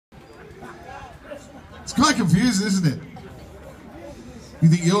It's quite confusing, isn't it? You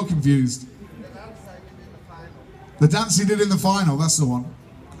think you're confused? The dance he did in the final, that's the one.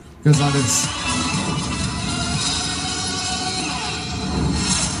 Goes like this.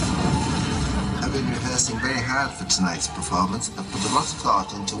 I've been rehearsing very hard for tonight's performance. I've put a lot of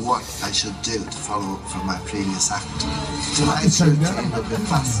thought into what I should do to follow up from my previous act. Tonight's routine will be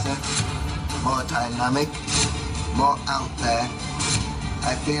faster, more dynamic, more out there.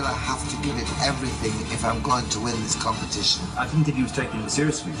 I feel I have to give it everything if I'm going to win this competition. I didn't think he was taking it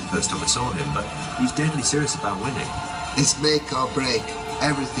seriously the first time I saw him, but he's deadly serious about winning. It's make or break.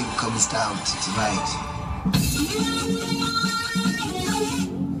 Everything comes down to tonight.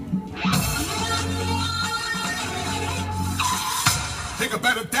 Think I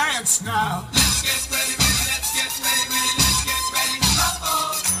better dance now. Let's get ready, let's get ready, let's get ready.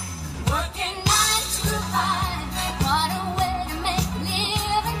 Working 9 to 5, what a way to make a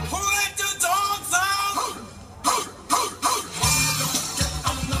living. Who let the dogs out?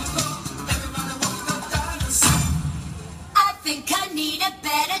 I think I need a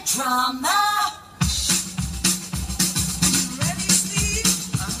better drummer.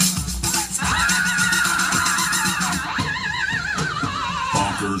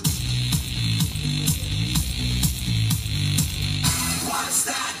 What's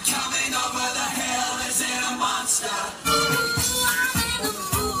that coming over the hill? Is it a monster? I'm in the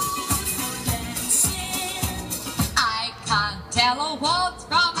mood for dancing. I can't tell a waltz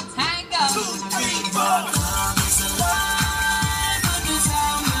from a tango. 2, 3, 4. Love is alive under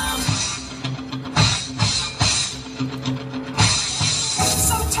sound.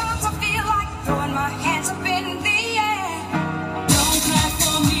 Sometimes I feel like throwing my hands up in the air. Don't clap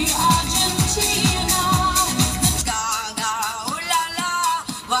for me, Argentina. Gaga, ooh la la,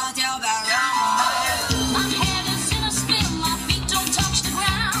 what you around? My head is in a spin, my feet don't touch the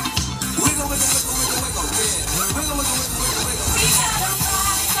ground. Wiggle, wiggle, wiggle, wiggle, wiggle, yeah. Wiggle, wiggle, wiggle, wiggle, wiggle. We gotta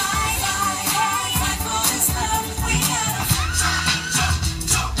fight for this love. We gotta jump, jump,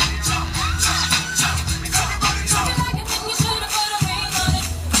 jump, jump, jump. Everybody jump. Feel like a thing you should've put a ring on it.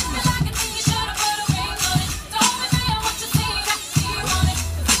 Feel like a thing you should've put a ring on it. Don't be saying what you see, I see you on it.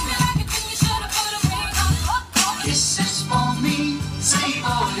 Feel like a thing you should've put a ring on it. Oh, oh. Kisses for me, save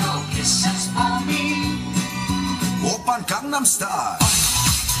all your kisses for me. Oppan Gangnam Style.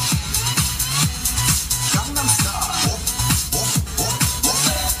 Gangnam Style.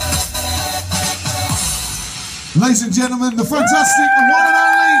 Ladies and gentlemen, the fantastic, the one and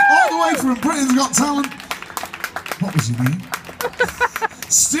only, all the way from Britain's Got Talent. What was your name?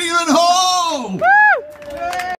 Stephen Hall!